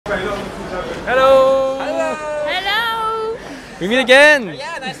Hello! Hello! Hello! We meet again!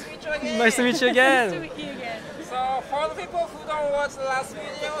 Yeah, nice to meet you again! Nice to meet you again! Nice to meet you again. So, for the people who don't watch the last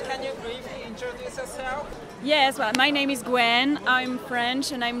video, can you briefly introduce yourself? Yes, well, my name is Gwen. I'm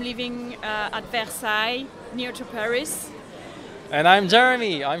French and I'm living at Versailles, near to Paris. And I'm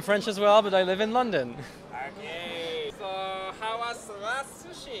Jeremy. I'm French as well, but I live in London. Okay, so how was the last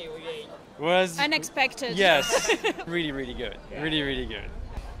sushi we ate? Was Unexpected. Yes, really, really good. Yeah. Really, really good.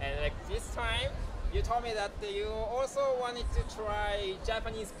 And like this time, you told me that you also wanted to try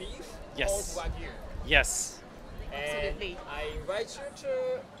Japanese beef Yes. called Wagyu. Yes. Absolutely. And I invite you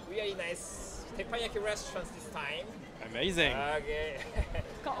to really nice teppanyaki restaurants this time. Amazing. Okay.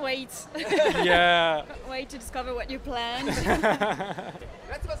 Can't wait. Yeah. Can't wait to discover what you planned. Let's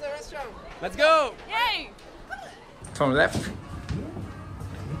go to the restaurant. Let's go. Yay! Turn left.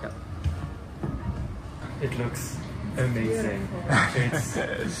 It looks amazing. It's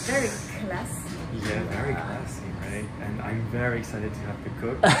Very classy. yeah, very classy, right? And I'm very excited to have the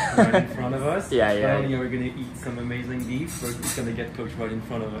cook right in front of us. Yeah. Not only are we gonna eat some amazing beef, we're just gonna get cooked right in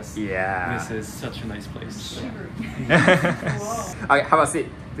front of us. Yeah. This is such a nice place. Okay, have a seat,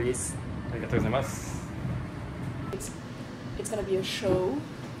 please. ありがとうございます. It's gonna be a show.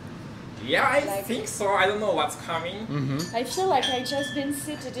 Yeah, I think so. I don't know what's coming. I feel like I just been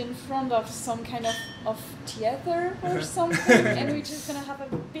seated in front of some kind of theater or something, and we're just gonna have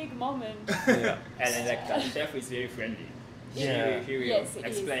a big moment. Yeah. And like the chef is very friendly. Yeah. He will Yes, it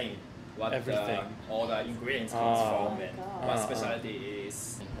explain what Everything. all the ingredients comes from and God. what specialty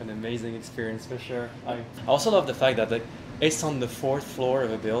is. An amazing experience for sure. I also love the fact that like it's on the 4th floor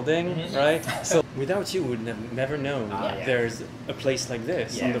of a building, right? So without you, we would never know Yeah. there's a place like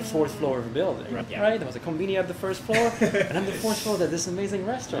this on Yeah. the 4th floor of a building, Yeah. right? There was a convenience at the 1st floor, and on the 4th floor there's this amazing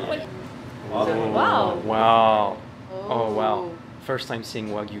restaurant. Wow. Wow. Wow! Oh wow! First time seeing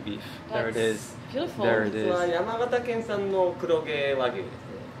Wagyu beef. There it That's is. Beautiful. There it 実は is. 山形県産の黒毛和牛です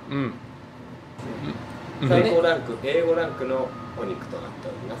ね。 Mm. A5 ランク、A5 ランクのお肉となって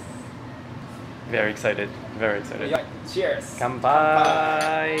おります。 Very excited. Very excited. Yeah. Cheers. 乾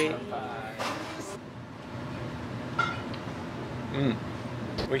杯! Mm.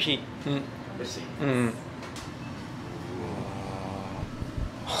 美味しい. Mm. 美味しい。 Mm.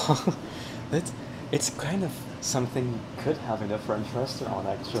 it's kind of something you could have in a French restaurant,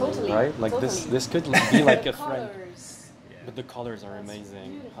 actually, Totally, right? Like totally. this could be like a French, Colors. but the colors are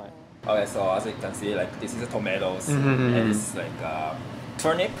amazing. Beautiful. Okay, so as you can see, like this is tomatoes Mhm. and this is like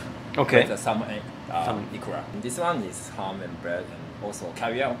turnip. Okay. With some Some- ikura. This one is ham and bread and also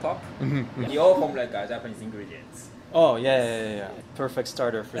caviar on top. Mhm. They all from like Japanese ingredients. Oh yeah. Perfect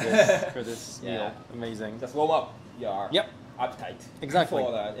starter for this Yeah. meal. Amazing. Just warm up your Yep. appetite. Exactly.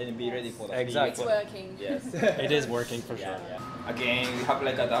 For the, and be ready for the Exactly. It's working. Yes. It is working for Yeah, sure. yeah. Again, we have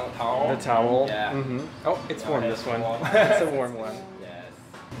like a towel. The towel. Yeah. Mhm. Oh, it's warm. Yeah, This it's one. warm. It's a warm one. Yes.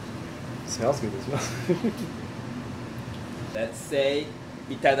 Smells good as well. Let's say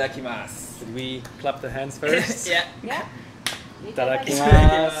itadakimasu. Did we clap the hands first? Yeah. Yeah.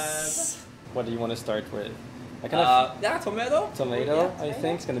 Itadakimasu. What do you want to start with? I kind of Yeah, tomato. tomato. Yeah, I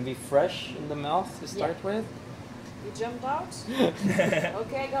think it's gonna be fresh in the mouth to start with. You jumped out?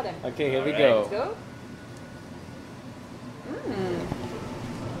 Okay, got him. Okay, here we Alright. Let's go. go.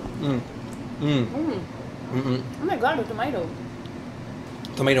 Mm. Mm. Oh my god, the tomato.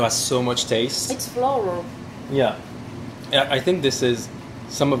 Tomato has so much taste. It's floral. Yeah. I think this is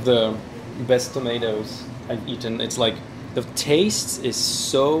some of the best tomatoes I've eaten. It's like the taste is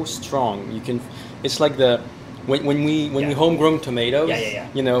so strong. You can. It's like when we homegrown tomatoes. Yeah.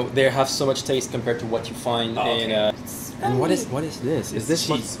 You know, they have so much taste compared to what you find Oh, in. okay. And what is this? Is this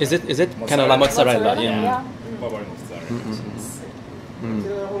cheese. is it kind of la mozzarella? Yeah. Mozzarella cheese. こち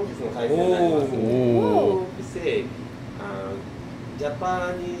らが本日の海鮮になります。 Oh. Say, ジャ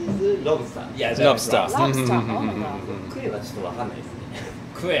パニーズロブスター。 Yeah, Lobster. Lobster. Oh my god. クエはちょっとわかんないですね。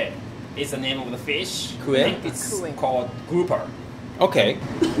 Kue is the name of the fish. Kue? I think it's Kue. called grouper. Okay.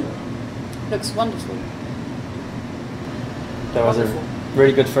 Looks wonderful. That was a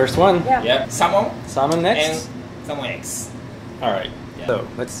really good first one. Yeah. Yeah, salmon Salmon and next. salmon eggs. All right. Yeah. So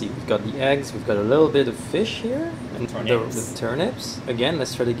let's see. We've got the eggs. We've got a little bit of fish here, and Turnips. the turnips. Again,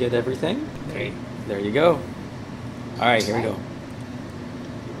 let's try to get everything. Okay. There you go. All right. Here we go.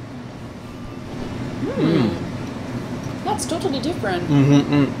 That's totally different.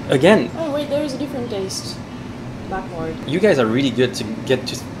 Again, Oh wait, there is a different taste. Backward. you guys are really good to get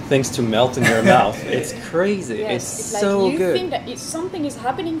things to melt in your mouth. It's crazy. Yes, it's like so you good. think that something is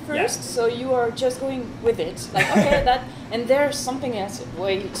happening first, Yeah. so you are just going with it. Like okay, that, and there's something else.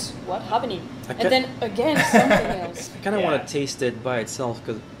 Wait, what happening? Okay. And then again something else. I kind of want Yeah. to taste it by itself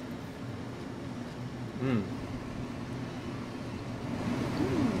because Mm.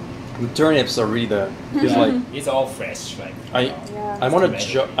 The turnips are really the. It's like It's all fresh, like. I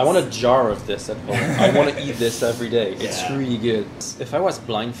want a jar of this at home. I want to eat this every day. It's Yeah. really good. If I was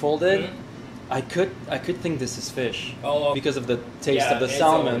blindfolded, I could think this is fish because of the taste Yeah, of the it's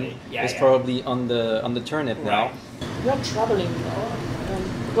salmon. already- yeah, It's yeah. probably on the turnip now. Right. You're traveling,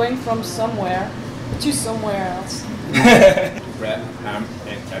 going from somewhere to somewhere else. Bread, ham,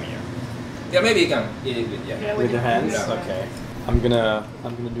 and caviar. Yeah, maybe you can eat it with Yeah, With your hands, Yeah. okay. I'm gonna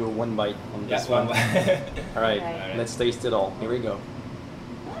do a one bite on this one. All right, Okay. let's taste it all. Here we go.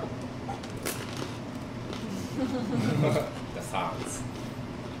 The sounds.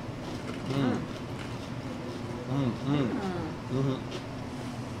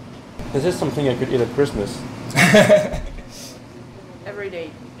 This is something I could eat at Christmas. Every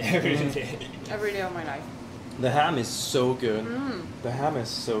day. Every day. Every day of my life. The ham is so good. The ham is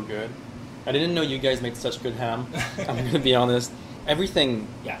so good. I didn't know you guys made such good ham. I'm gonna be honest. Everything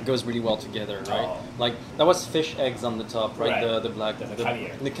goes really well together, right? Oh. Like that was fish eggs on the top, right? Right. The black, The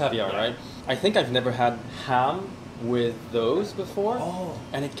caviar. the caviar, Yeah. right? I think I've never had ham with those before, Oh.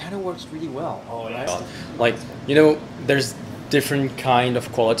 and it kind of works really well. Oh, yeah. right? Like there's different kind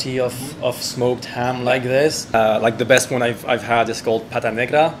of quality of smoked ham like this. Like the best one I've had is called pata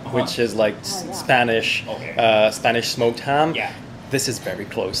negra, which is like Spanish Spanish smoked ham. Yeah. This is very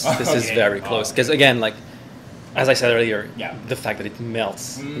close. This is Okay. very close because again, like as I said earlier, Yeah. the fact that it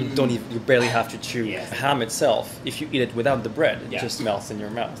melts, you barely have to chew. Yes. Ham itself, if you eat it without the bread, it Yeah. just melts in your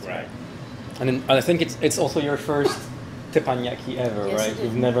mouth. Right. And I think it's also your first teppanyaki ever, Yes, right? it is.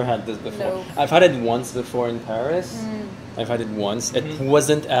 You've never had this before. No. I've had it once before in Paris. I've had it once. It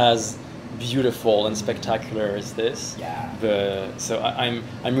wasn't as beautiful and spectacular as this. Yeah. So I'm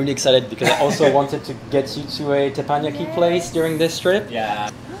really excited because I also wanted to get you to a teppanyaki place during this trip.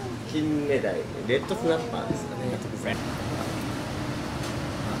 Yeah. 金目鯛レッドフラッパーですかね。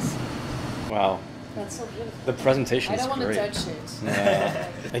 Wow. That's so beautiful. The presentation I is don't want to great. touch it. Yeah.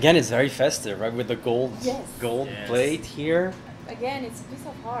 Again, it's very festive, right? With the gold Yes. Yes. plate here. Again, it's a piece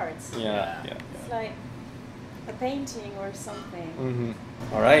of art. Yeah. It's like a painting or something.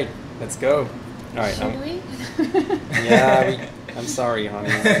 Mm-hmm. All right, let's go. All right. Should we? Yeah, I'm sorry, honey.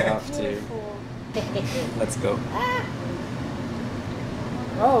 We have to. Beautiful. Let's go.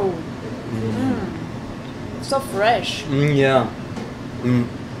 Oh. So fresh. Yeah.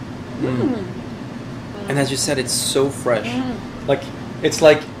 And as you said, it's so fresh. Like it's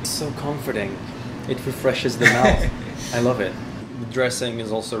like so comforting. It refreshes the mouth. I love it. The dressing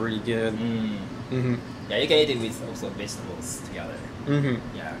is also really good. Yeah, you can eat it with also vegetables together.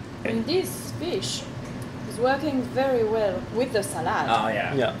 Yeah. And this fish is working very well with the salad. Oh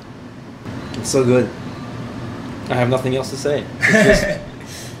yeah. Yeah. It's so good. I have nothing else to say.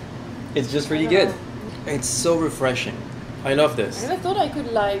 It's just really good. It's so refreshing. I love I this. never thought I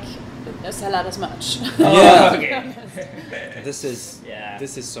could like a salad as much. Yeah. Okay. This is Yeah.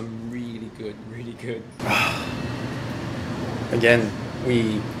 this is some really good. Again,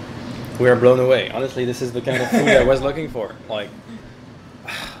 we are blown away. Honestly, this is the kind of food I was looking for. Like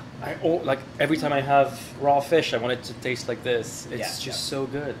like every time I have raw fish, I want it to taste like this. It's just so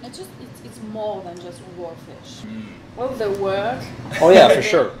good. It's more than just raw fish. All the work. Oh yeah, for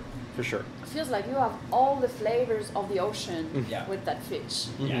sure. For sure. It feels like you have all the flavors of the ocean Yeah. with that fish.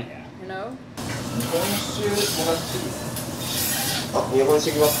 Yeah. You know? 日本酒もらっていいですか？あ、日本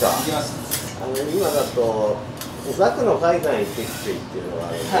酒いきますか。いきます。今だとザクの海外に絶句っていうのが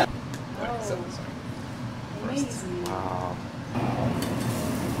あるんで、 So, Amazing. Wow.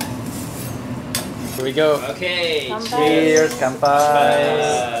 Here we go. Okay. Kanpai. Cheers, kanpai.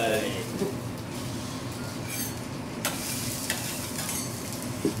 Bye.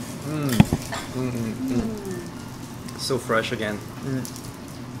 So fresh again.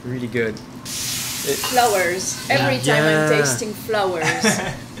 Really good. Flowers. Every time Yeah. I'm tasting flowers.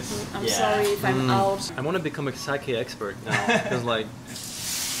 I'm Yeah. sorry if I'm out. I want to become a sake expert now because like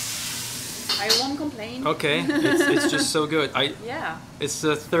I won't complain. okay, it's just so good. Yeah. It's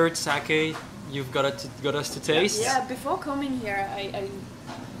the third sake you've got us to taste. Yeah, before coming here, I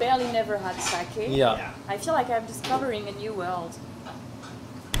barely never had sake. Yeah. I feel like I'm discovering a new world.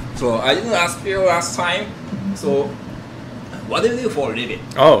 So I didn't ask you last time. So what do you do for a living?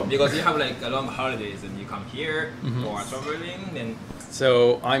 Oh. Because you have like a long holidays and you come here for traveling and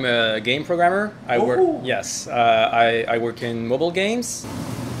So I'm a game programmer. I work. Oh. Yes. I work in mobile games.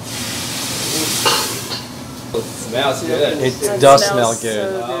 it smells good. It That does smells smell good.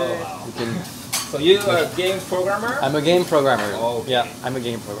 so good. You can, So you are a game programmer? I'm a game programmer. Okay. Yeah, I'm a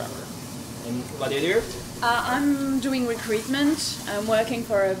game programmer. And what do you do? I'm doing recruitment. I'm working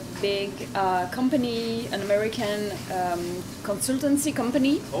for a big company, an American consultancy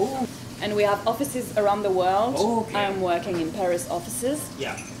company. Oh. And we have offices around the world. Oh, okay. I'm working in Paris offices.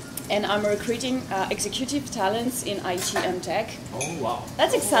 Yeah. And I'm recruiting executive talents in IT and tech. Oh wow.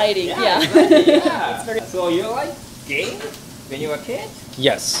 That's exciting, yeah. Yeah. So you like game when you were a kid?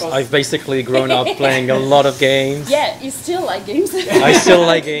 Yes, I've basically grown up playing a lot of games. Yeah, you still like games? I still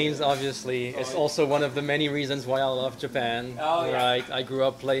like games, obviously. It's also one of the many reasons why I love Japan. Oh, yeah. Right, I grew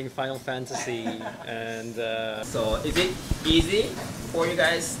up playing Final Fantasy, and So is it easy for you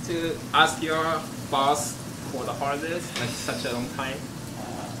guys to ask your boss for the holidays like such a long time?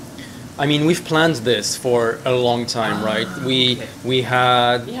 I mean, we've planned this for a long time, right? We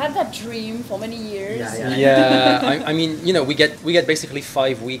had. You had that dream for many years. Yeah, I mean, you know, we get basically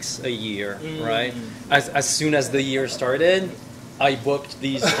 5 weeks a year, right? As soon as the year started, I booked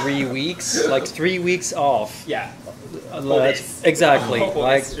these 3 weeks, like 3 weeks off. Yeah. Exactly.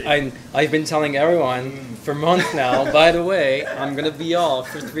 Like days. I've been telling everyone for months now. By the way, I'm gonna be off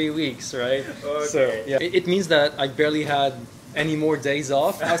for 3 weeks, right? Okay. So yeah, it means that I barely had any more days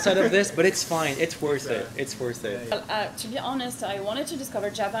off outside of this, but it's fine. It's worth it. It's worth it. Well, to be honest, I wanted to discover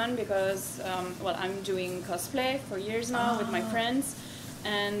Japan because, well, I'm doing cosplay for years now with my friends,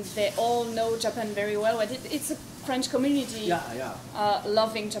 and they all know Japan very well. It's a French community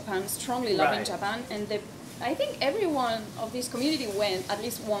loving Japan, strongly loving Japan, and I think everyone of this community went at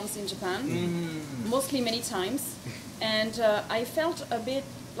least once in Japan, mostly many times, and I felt a bit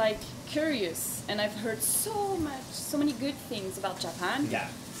like curious, and I've heard so many good things about Japan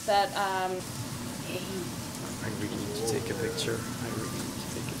that I really need to take a picture.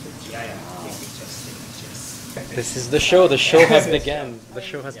 Yeah. Take pictures. This is the show. The show has begun. The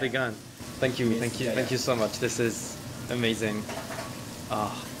show has begun. Thank you so much. This is amazing.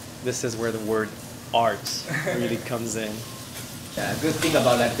 This is where the word art really comes in. Yeah, good thing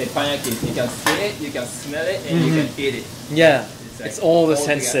about like the teppanyaki is you can see it, you can smell it, and you can eat it. Yeah, Like it's all the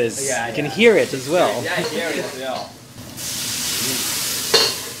senses. Yeah, You can hear it as well. Yeah, I hear it as well.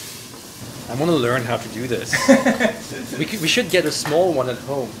 I want to learn how to do this. we should get a small one at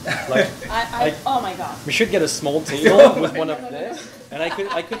home. Like oh my god. we should get a small table with one of this, and I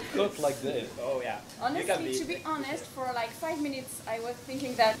could cook like this. Oh yeah. Honestly, to be honest, for like 5 minutes, I was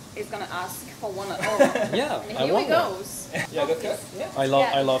thinking that it's gonna ask for one at home. Yeah, And I here we want one. goes. Yeah, good cook. Yeah. I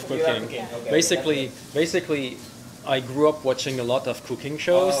love You love cooking. cooking, okay. Basically, I grew up watching a lot of cooking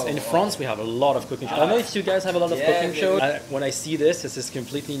shows. In France, we have a lot of cooking shows. I don't know if you guys have a lot of cooking shows. When I see this is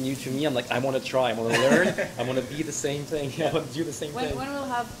completely new to me. I'm like, I want to try, I want to learn, I want to be the same thing, I want to do the same When thing. we'll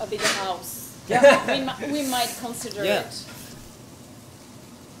have a bigger house, we might consider Yeah. it.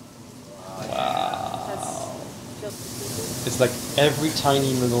 Wow. That's It's like every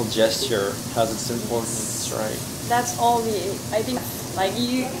tiny little gesture has its importance, right? that's all I think, like,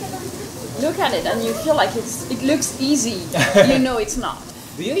 you look at it and you feel like it looks easy. You know it's not.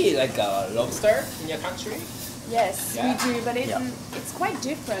 Do you eat like lobster in your country? Yes, Yeah. we do, but it's quite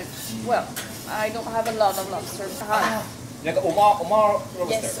different. Well, I don't have a lot of lobster. Like Omar lobster.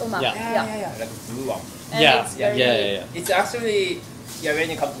 Yes, Oma. Yeah. Yeah. Like blue one. And Yeah, it's yeah, very, yeah. It's actually when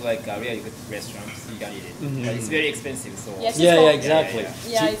you come to like a really good restaurants, you can eat it. But it's very expensive, so Yes, Yeah, it's for, exactly.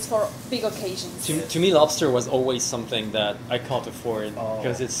 Yeah, it's for big occasions. To me, lobster was always something that I can't afford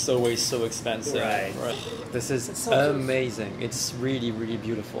because it's always so expensive. Right. This is It's so good. amazing. It's really, really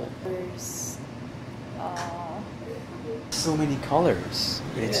beautiful. There's, So many colors.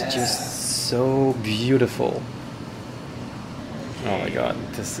 It's just so beautiful. Oh my god,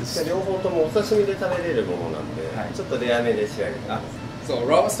 this is. 両方ともお刺身で食べれるものなんで、ちょっとレアめで仕上げてます。 So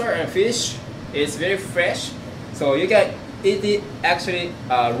lobster and fish is very fresh. So you can eat it actually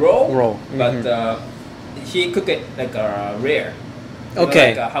raw. But he cook it like rare. You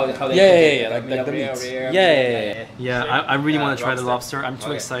Okay. know, like, how they Yeah, cook it, like the rare, meat. rare. Yeah. I really want to try the lobster. lobster. I'm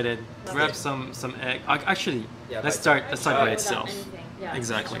too excited. Grab some egg. Actually, Yeah, let's but- start by without itself. anything. Yeah.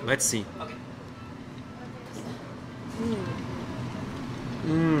 Exactly. Let's see. Okay.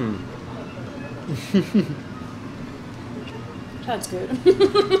 That's good.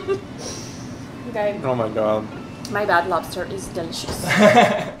 Okay, Oh my god. my bad, lobster is delicious.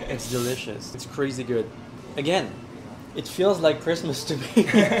 It's delicious. It's crazy good. Again, it feels like Christmas to me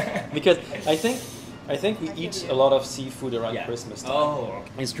because I think we eat a lot of seafood around Christmas time. Oh,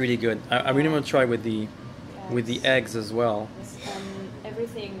 okay. It's really good. I really want to try with the eggs as well.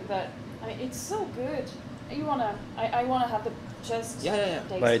 Everything, but I mean, it's so good. I wanna have the just taste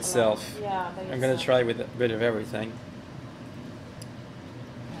By alone. itself. Yeah, by I'm gonna itself. try with a bit of everything.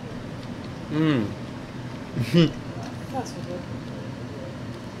 That's good.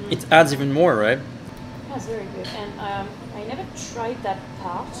 It adds even more, right? That's very good. And I never tried that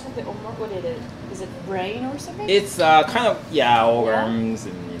part of the omelette. What is it? Is it brain or something? It's kind of organs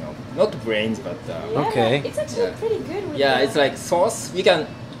and not brains, but Yeah, Okay. It's actually pretty good. With it's like sauce. You can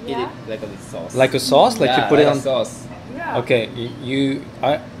eat Yeah. it like a sauce. Like a sauce, like you put it like on. a sauce. Yeah. Okay, you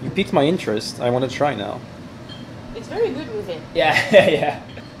piqued my interest. I want to try now. It's very good with it. Yeah, yeah.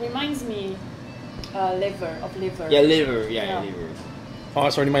 Reminds me liver. Yeah, liver. Yeah, Yeah. liver. Oh,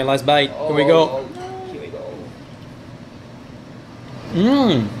 it's already my last bite. Here we go. Here we go.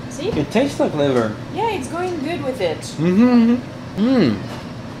 Mmm. See? It tastes like liver. Yeah, it's going good with it. Mm-hmm. Mmm.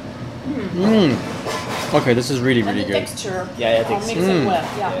 Mmm. Okay, this is really, And really the good. texture. Yeah, are texture. mixing well.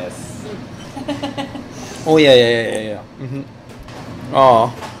 Yeah. Yes. Oh yeah. Mm-hmm.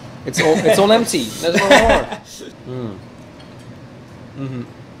 Oh, it's all empty. There's no more. Mm. Mm-hmm.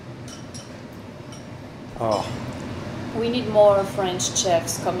 Oh. We need more French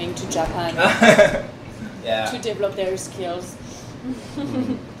chefs coming to Japan Yeah. to develop their skills.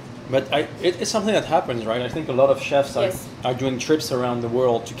 But it's something that happens, right? I think a lot of chefs Yes. are doing trips around the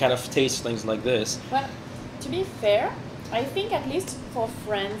world to kind of taste things like this. Well, to be fair, I think at least for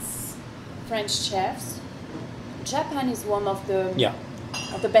French chefs, Japan is one of the Yeah.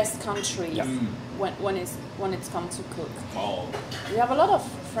 best countries Yeah. when it's come to cook. Oh. We have a lot of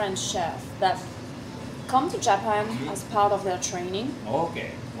French chefs that come to Japan as part of their training.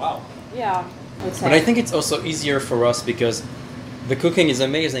 Okay. Wow. Yeah. But I think it's also easier for us because the cooking is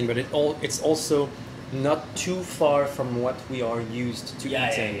amazing, but it's also not too far from what we are used to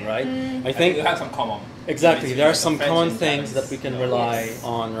eating, right? I think we have some common. Exactly, there are some French common and things that we can rely Yes.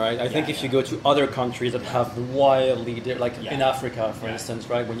 on, right? I think Yeah, if you go to other countries that have wildly, like in Yeah. Africa, for Yeah. instance,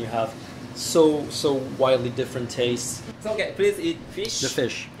 right, when you have so wildly different tastes. So okay, please eat fish. The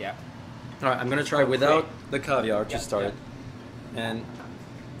fish. Yeah. All right, I'm gonna try without the caviar to Yeah, start, and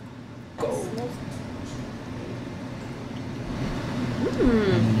Go.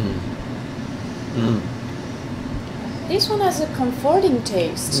 This one has a comforting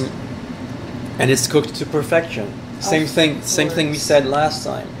taste. and it's cooked to perfection. Same thing we said last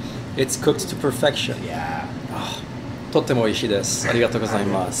time. It's cooked to perfection. Yeah. とっても美味しいです。ありがとうござい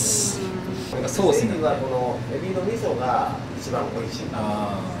ます。ソースエビはこのエビの味噌が一番美味しい。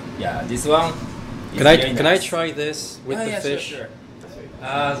 Yeah, this one. is Can I very can I nice. try this with Ah, the yeah, fish? Sure, sure.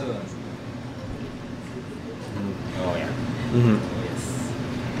 ああ、そうなんです。Oh yeah. Mhm. Oh,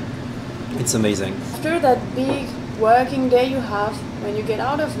 yes. It's amazing. After that big working day you have, when you get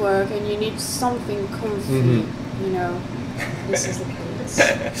out of work and you need something comfy, you know, this is the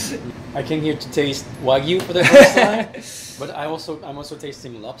place. I came here to taste wagyu for the first time, but I'm also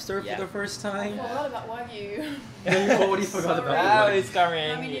tasting lobster Yeah. for the first I time. forgot about Wagyu. You already forgot about Now the wagyu. it's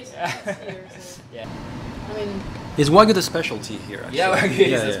coming. I mean, it's here, so. Yeah. I mean, Is wagyu the specialty here? Actually? Yeah, Wagyu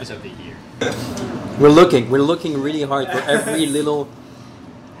is Yeah, a yeah. specialty here. We're looking really hard for every little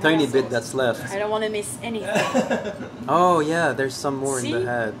tiny bit that's left. I don't want to miss anything. Oh yeah, there's some more in See? the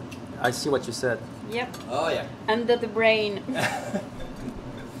head. I see what you said. Yep, Oh yeah. under the brain.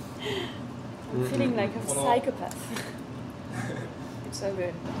 I'm feeling like a psychopath. It's so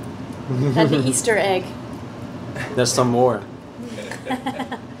good. And the Easter egg. There's some more.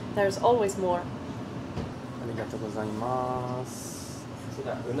 There's always more. ありがとうございます。こち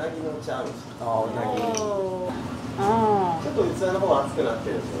らうなぎのチャーム。あ、うなぎ。 Oh. Oh. ちょっと器の方は熱くなって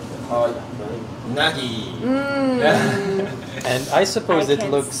るんですけど。はい。うなぎ。 And I suppose I it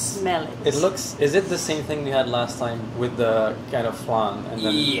can looks. smell it. It looks. Is it the same thing we had last time with the kind of flan and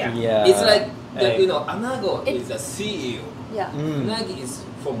then Yeah. It's like the, egg. anago It- is a sea eel. Yeah. Unagi is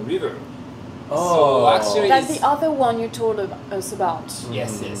from river. Oh. So actually, That's it's, the other one you told us about.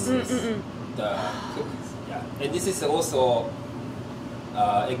 yes. The yeah, and this is also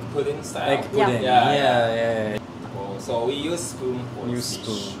egg pudding style. Egg pudding. Yeah. Yeah. So we use spoon for New fish.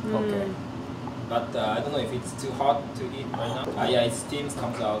 spoon. Okay. But I don't know if it's too hot to eat right now. Yeah, it steams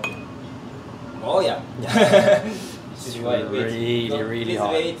comes out. Oh yeah. It's really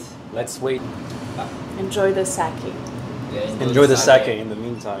hot. Wait. Let's wait. Enjoy the sake. Yeah, Enjoy the sake in the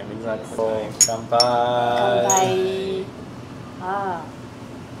meantime. Exactly. Oh, kanpai. Kanpai. Ah.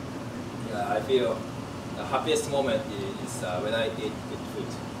 Yeah, I feel the happiest moment is when I eat good food.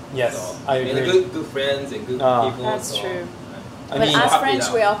 Yes, So, I and agree. good friends and good Ah. people. That's so true. I But mean, as happy French,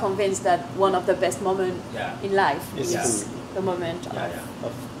 now. we are convinced that one of the best moments Yeah. in life Is is food. the moment Yeah, of yeah.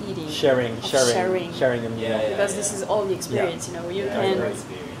 of eating, sharing of a meal. Yeah, because this is all the experience. You know, you Yeah, can. great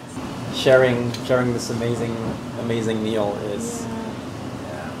experience. Sharing this amazing meal is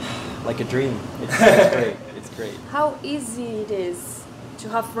like a dream. It's great. It's great. How easy it is to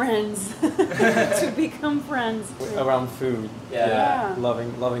have friends, to become friends. Around food. Yeah.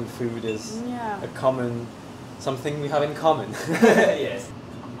 Loving food is Yeah. a common, something we have in common. Yes.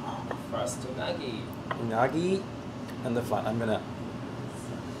 First unagi. Unagi and the flat. I'm gonna.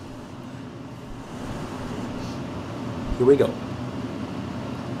 Here we go.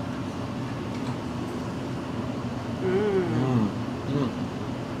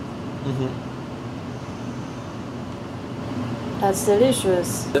 That's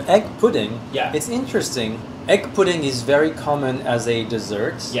delicious. The egg pudding. Yeah. It's interesting. Egg pudding is very common as a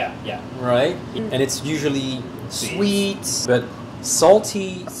dessert. Yeah, yeah. Right? And it's usually sweet, but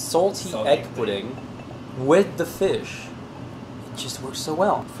salty egg pudding with the fish. It just works so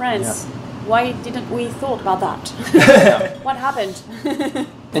well. Friends, why didn't we thought about that? What happened?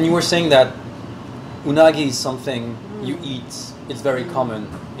 And you were saying that unagi is something you eat. It's very common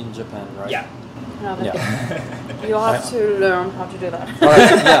in Japan, right? Yeah. You have to learn how to do that. All right,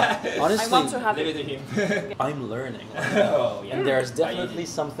 yeah. Honestly, I want to have Leave it. it to him. I'm learning. Oh, yeah. And there's definitely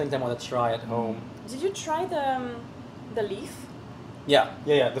something I want to try at home. Did you try the leaf? Yeah.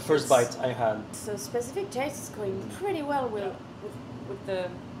 The first bite I had. So specific taste is going pretty well with the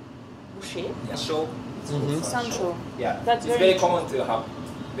boucher. Yeah, show. Sancho. Yeah, That's it's very very common to have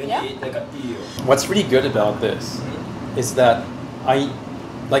when Yeah. you eat like a eel. What's really good about this is that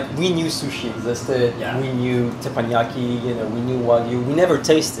we knew sushi existed, Yeah. we knew teppanyaki, we knew wagyu. We never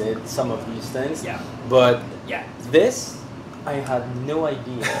tasted some of these things, Yeah. but Yeah. this, I had no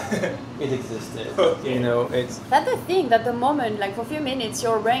idea it existed. Okay. It's That's the thing, that the moment, like for a few minutes,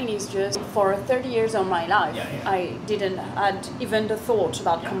 your brain is just, for 30 years of my life, Yeah, yeah. I didn't had even the thought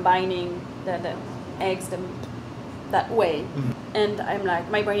about combining the eggs that way. And I'm like,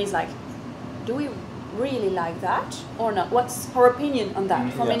 my brain is like, do we really like that or not? What's her opinion on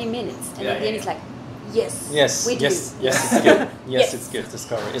that for many minutes? And Yeah, at the end yeah, it's like, yes, yes, we do. yes, it's good. Yes, Yes. it's good.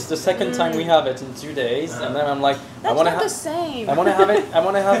 Discover. It's the second time we have it in 2 days, and then I'm like, That's I want to not the have. same. I want to have it. I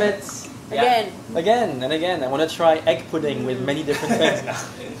want to have it Again. again and again. I want to try egg pudding with many different things.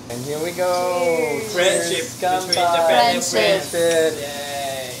 And here we go. Friendship Cheers, between kanpai. Japan and Friendship. France.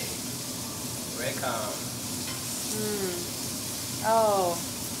 Yay! Welcome. Oh,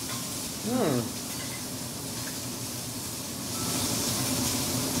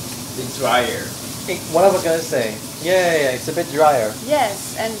 Bit drier. What I was gonna say. Yeah, it's a bit drier.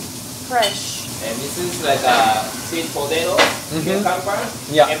 yes, and fresh. And this is like a sweet potato, cucumber,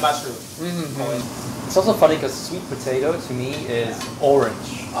 Yeah. and mushroom. It's also funny because sweet potato to me is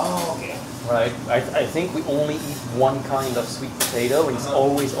orange, Oh, okay. right? I think we only eat one kind of sweet potato, and it's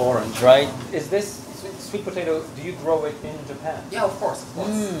always orange, right? Is this sweet potato? Do you grow it in Japan? Yeah, of course, of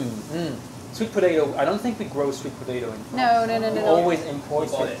course. Sweet potato. I don't think we grow sweet potato in France. No. We always import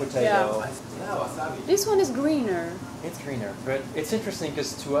We bought sweet it. potato. Yeah, wasabi. This one is greener. It's greener, but it's interesting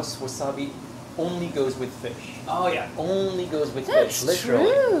because to us wasabi only goes with fish. Oh, yeah. Only goes with That's fish, literally.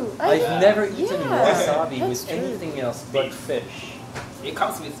 true. I've never eaten yeah, wasabi that's with true. anything else but Beef. fish. It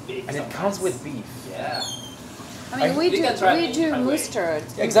comes with beef. And it sometimes. comes with beef. Yeah. I mean, we we can try do it different way. mustard.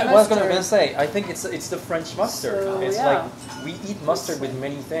 Exactly what I was Mustard. gonna say. I think it's the French mustard. So, it's yeah. like we eat mustard with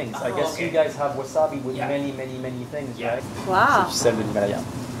many things. I Oh, guess okay. you guys have wasabi with Yeah. many things, Yeah. right? Wow. Celle de l'Himalaya.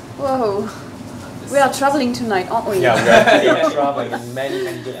 Whoa. We are traveling tonight, aren't we? Yeah, we are traveling in many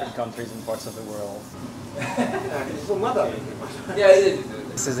different countries and parts of the world. そうまだ Yeah, it is.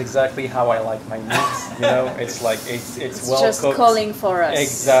 This is exactly how I like my meat. It's like it's It's well just cooked. calling for us.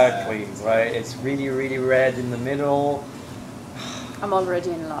 Exactly, right? It's really red in the middle. I'm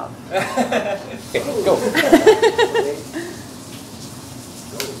already in love. Okay, go.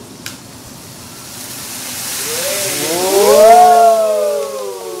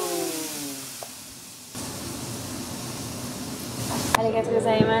 Arigatou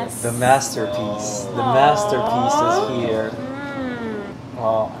gozaimasu. The masterpiece. The masterpiece is here.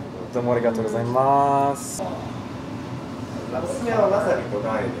 Oh, どうもありがとうございます。おすすめはわさびと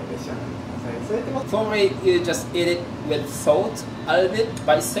岩塩で召し上がりください。それとも Normally, you just eat it with salt a little bit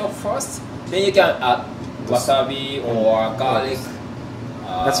by itself first. Then you can add wasabi or garlic.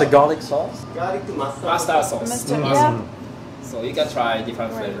 That's a garlic sauce? ガーリックマスタード Mustard sauce. Mustard, yeah. So you can try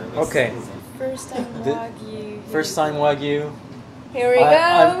different Right. flavors. Okay. First time The- wagyu. First time wagyu. Here we go.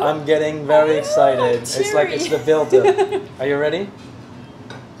 I'm getting very excited. It's like it's the build up. Are you ready?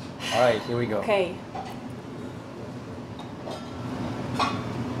 All right, here we go. Okay.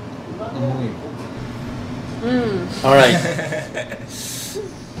 All right.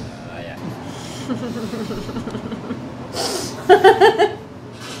 Yeah.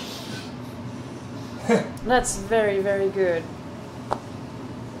 That's very good.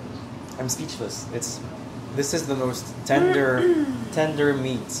 I'm speechless. It's This is the most tender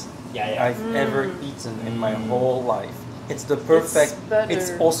meat I've ever eaten in my whole life. It's the perfect.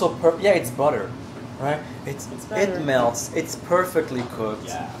 It's also yeah, it's butter, right? It melts. It's perfectly cooked.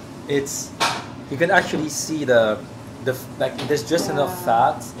 Yeah. It's you can actually see the like there's just enough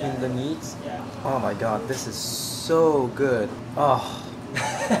fat in the meat. Yeah. Oh my god, this is so good. Oh.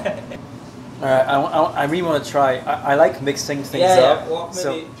 Alright, I really want to try. I like mixing things up. Well, maybe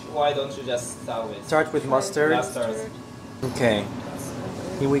so why don't you just start with mustard. Mustard. Okay,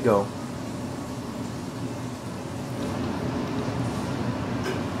 here we go.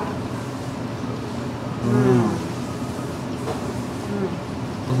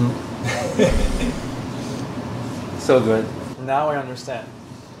 So good. Now I understand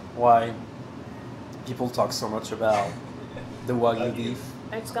why people talk so much about the Wagyu beef.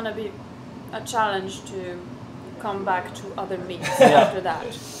 It's gonna be a challenge to come back to other meats after that.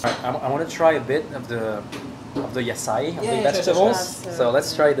 I want to try a bit of the yasai, of the vegetables. Sure. So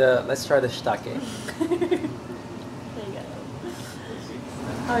let's try the shiitake. There you go.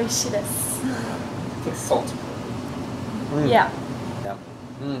 Oishii desu. Put salt. Yeah. Yeah.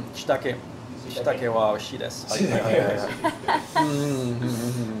 Shiitake. Shiitake wa oishii desu.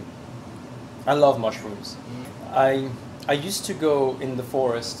 I love mushrooms. I used to go in the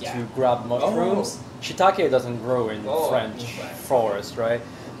forest to grab mushrooms. Shiitake doesn't grow in French forest, right?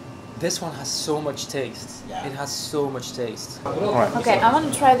 This one has so much taste. Yeah. It has so much taste. Right. Okay, I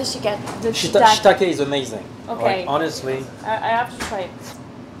want to try the shiitake. Shiitake is amazing. Okay. Like, honestly. I have to try it.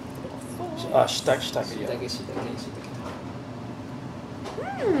 Shiitake, yeah.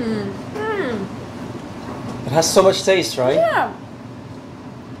 It has so much taste, right? Yeah.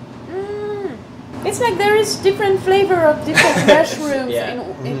 It's like there is different flavor of different mushrooms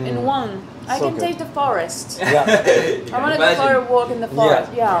in one. I So can good. taste the forest. Yeah. I want to go for a walk in the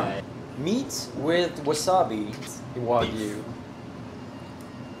forest. Yeah. Meat with wasabi Wagyu.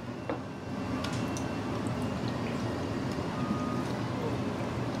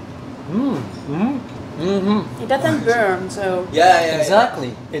 It doesn't burn, so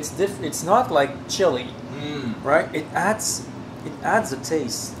Exactly. It's not like chili, right? It adds a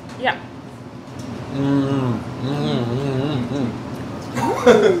taste. yeah.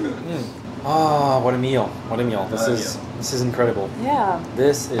 Ah, what a meal! What a meal! This is incredible. Yeah.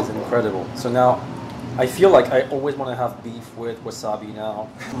 This is incredible. So now, I feel like I always want to have beef with wasabi now.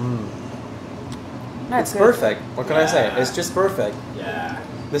 That's It's good. perfect. What can I say? It's just perfect. Yeah.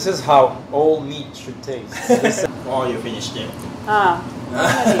 This is how all meat should taste. Oh, you finished it. Ah.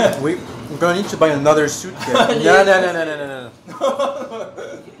 We're gonna need to buy another suitcase. No.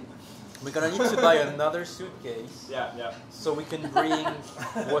 We're gonna need to buy another suitcase Yeah. so we can bring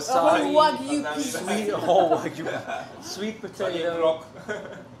wasabi, Wagyu sweet potato.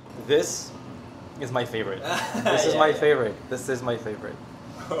 This is my favorite. This is my favorite. This is my favorite.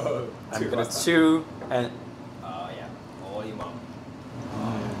 I'm gonna chew and. Oh yeah. All in one.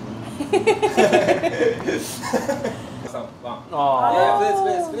 Some one. Oh.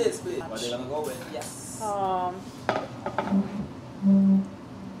 Yeah, please. What are you gonna go with? Yes.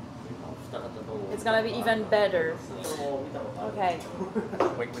 It's gonna be even better. Okay.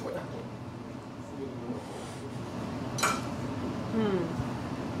 Wait.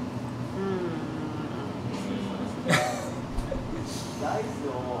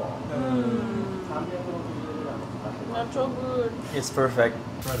 Not so good. It's perfect.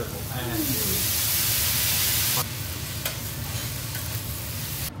 Incredible.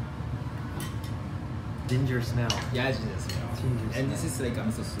 Ginger smell. Yeah, ginger smell. Ginger And this is like a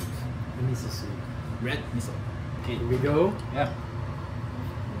miso soup. The miso soup. Red miso. Okay. Here we go. Yeah.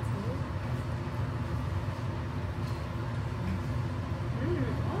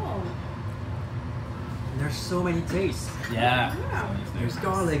 There's so many tastes. Yeah. There's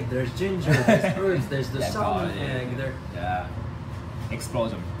garlic, there's ginger, there's herbs, there's the salmon egg, there. Yeah.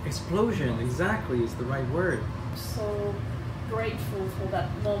 Explosion. Explosion, exactly, is the right word. So grateful for that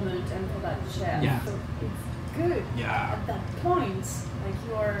moment and for that chef. Yeah. So it's good. Yeah. At that point, like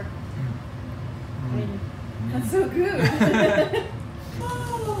you are. I mean, that's so good.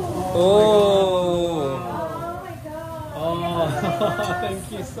 Oh. Oh my god. Oh,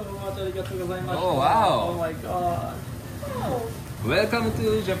 thank you so much. Oh wow. Oh my god. Welcome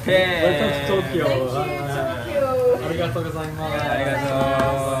to Japan. Welcome to Tokyo. Thank you, Tokyo. ありがとうございます。ありがとうござ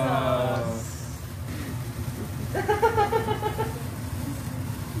います。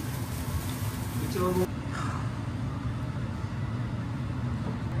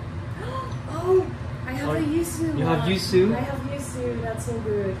Oh, I have a yuzu. You have one. yuzu? I have yuzu. That's so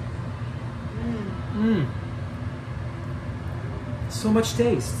good. So much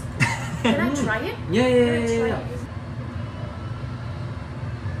taste. Can I try it? Yeah, Can I yeah, try yeah. it?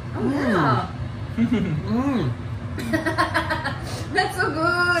 Oh yeah. That's so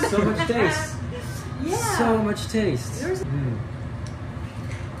good. So much taste. Yeah. So much taste. So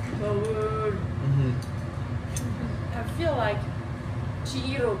good. I feel like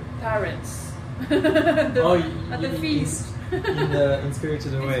Chihiro parents. At the feast. In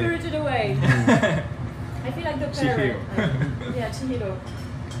Spirited Away. Spirited Away. I feel like the parent. Yeah, Chihiro.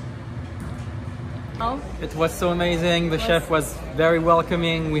 It was so amazing. The chef was very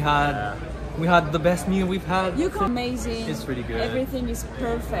welcoming. We had the best meal we've had. You come amazing. It's really good. Everything is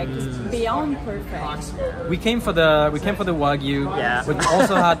perfect. It's beyond perfect. We came for the wagyu. Yeah. But we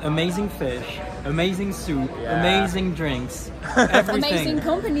also had amazing fish, amazing soup, amazing drinks, everything. Amazing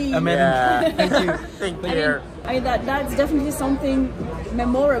company. Amazing. Thank you. Thank you. I mean that's definitely something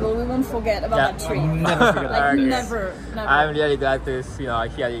memorable. We won't forget about that trip. Never forget that. Like Okay. never. I'm really glad to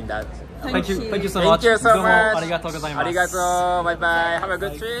hearing that. Thank you so Thank much. you so どうも much. ありがとうございます。arigato. Bye bye. Have a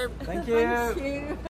good trip. Thank you. Thank you.